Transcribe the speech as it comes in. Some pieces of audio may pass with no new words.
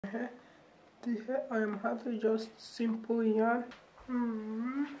The hair I am having just simple yarn.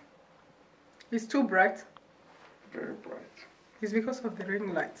 It's too bright. Very bright. It's because of the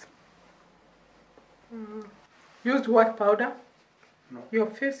ring light. Used white powder? No.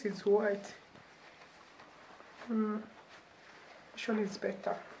 Your face is white. Which one is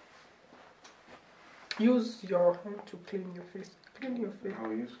better? Use your hand to clean your face. Clean your face.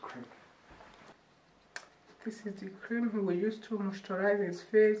 I'll use cream. This is the cream he will use to moisturize his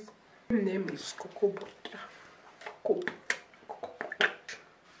face. His name is Cocoa Butter. Cocoa Butter.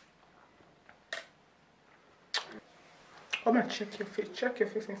 Come and check your face. Check your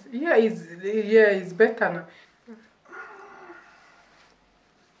face. Yeah, it's better now.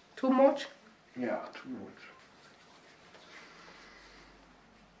 Too much? Yeah, too much.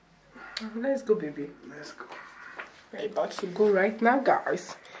 Let's go, baby. Let's go. We're about to go right now,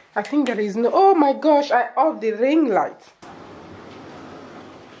 guys. I think there is no... Oh my gosh, I off the ring light.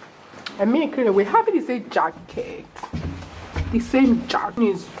 And me and Krina, we have the same jacket. The same jacket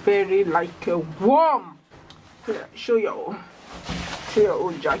is very like warm. Here, show your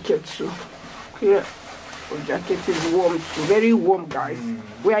old jacket too. Here, old jacket is warm too. Very warm, guys.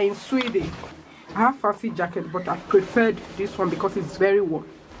 We are in Sweden. I have fancy jacket, but I preferred this one because it's very warm.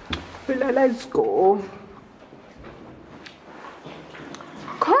 Let's go.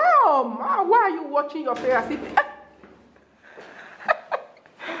 Come! Why are you watching your face?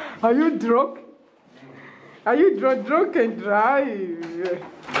 Are you drunk? Are you drunk and drive?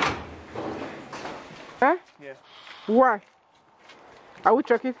 Huh? Yes. Why? Are we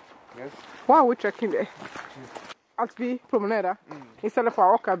checking? Yes. Why are we checking there? At the promenade instead of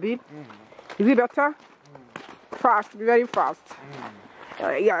our cabin. Is it better? Fast, very fast.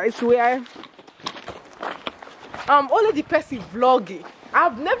 Yeah, it's where only the person vlogging.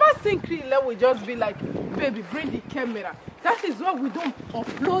 I've never seen Krila will just be like, baby, bring the camera. That is why we don't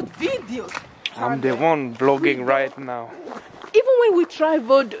upload videos. I'm the one vlogging right now. Even when we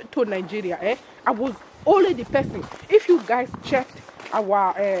traveled to Nigeria, I was only the person. If you guys checked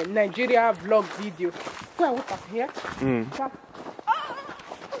our Nigeria vlog video, where was up here?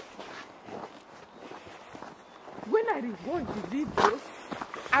 When I rewatched the videos,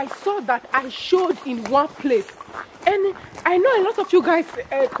 I saw that I showed in one place, and I know a lot of you guys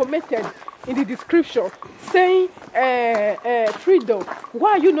commented in the description saying, Freedom,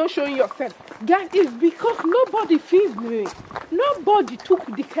 why are you not showing yourself? Guys, it's because nobody filmed me. Nobody took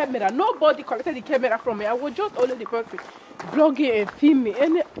the camera. Nobody collected the camera from me. I was just only the person vlogging and filming,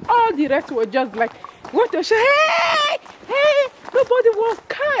 and all the rest were just like, what to say? Hey, nobody was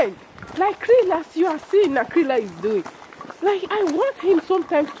kind. Like Krila, as you are seeing that Krila is doing. Like, I want him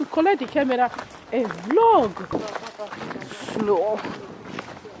sometimes to collect the camera and vlog. Snow.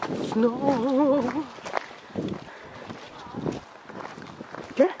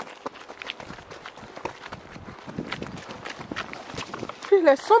 Okay.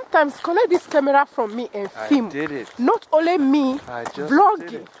 Krila, sometimes collect this camera from me and film. I did it. Not only me I just vlogging.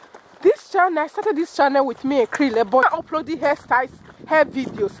 did it. This channel, I started this channel with me and Krila, but I uploaded hairstyles, hair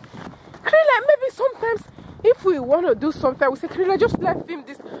videos. Krila, maybe sometimes if we want to do something, we say, Krila, just let's film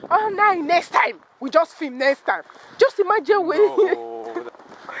this. Oh, now next time. We just film next time. Just imagine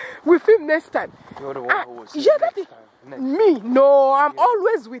we film next time. You're the one who was me. No, I'm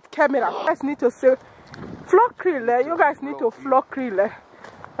always with camera. You guys need to say, vlog Krila. You guys need to vlog Krila.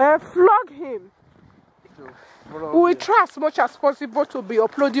 Vlog him. We will try as much as possible to be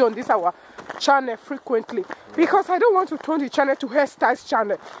uploading on this our channel frequently, because I don't want to turn the channel to hairstyles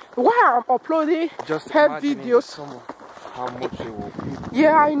channel. While I'm uploading hair videos, how much it will be.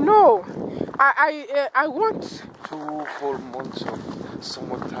 Yeah, I know. I want 2 full months of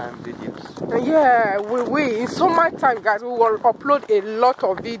summertime videos. Yeah, we in summertime, guys, we will upload a lot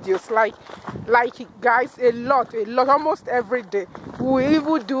of videos. Like guys, a lot, almost every day. We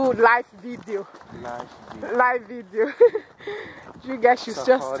even do live video. Live video. You guys should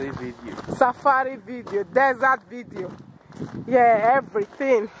safari video, desert video. Yeah,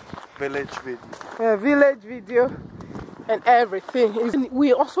 everything. Village video. Village video. And everything.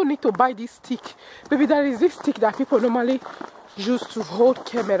 We also need to buy this stick. Maybe there is this stick that people normally use to hold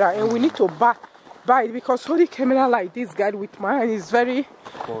camera, and we need to buy it, because holding camera like this, guy, with my hand is very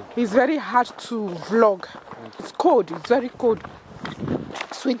cold. It's very hard to vlog. It's cold. It's very cold.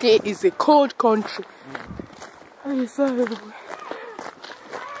 Sweden is a cold country. And it's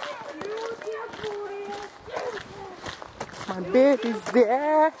my baby's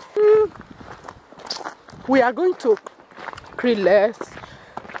there. We are going to Krila's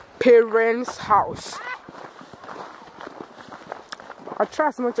parents' house. I try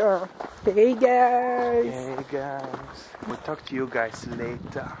as much Hey guys. Hey guys. We'll talk to you guys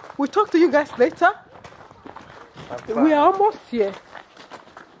later. We'll talk to you guys later. Bye-bye. We are almost here.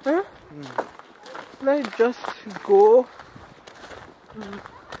 Huh? Let's just go.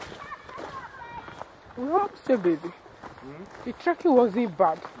 We're almost here, baby. The trekking wasn't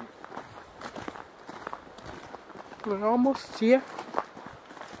bad. We're almost here.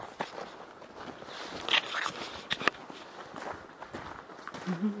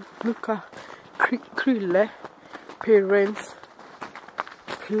 Look at Krille parents'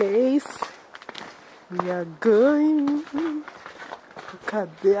 place. We are going. Look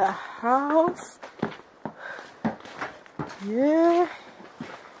at their house. Yeah.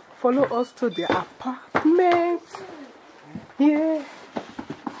 Follow us to their apartment. Yeah.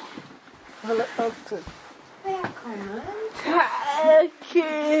 Follow us to.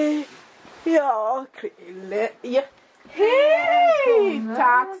 Okay. Ja, Krille. Ja. Hej!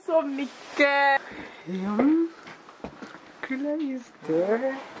 Tack så mycket. Krille is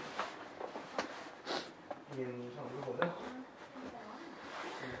there.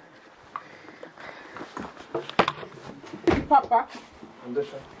 Papa.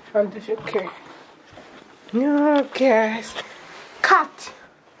 Anders, okay. Yeah, guys. Cat.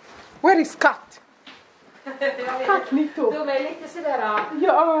 Where is cat? Cat, Nito. De är lite sådär...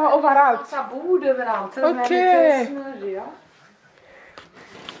 Ja, överallt. Massa bord överallt. De är Okej. lite snurriga.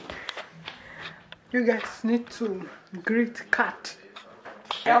 You guys need to greet cat.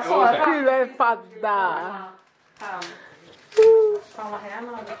 Jag sa att Krille fadda. han var här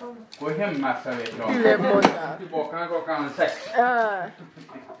när det kom. Gå hem massa vet jag. Krille måndag. Tillbaka klockan 6.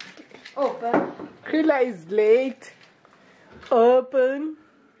 Open. Krille is late. Open.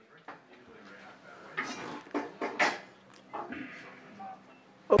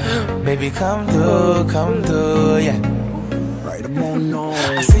 Baby, come through, yeah. Right on, no.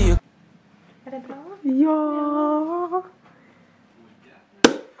 I see you. Är det bra? Ja.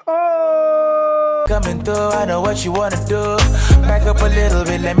 Oh. Coming through, I know what you wanna do. Back up a little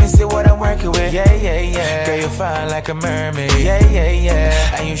bit, let me see what I'm working with. Yeah, yeah, yeah. Girl, you fine like a mermaid. Yeah, yeah,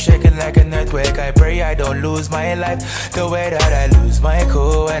 yeah. And you shaking like an earthquake. I pray I don't lose my life the way that I lose my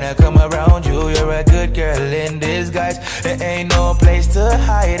cool when I come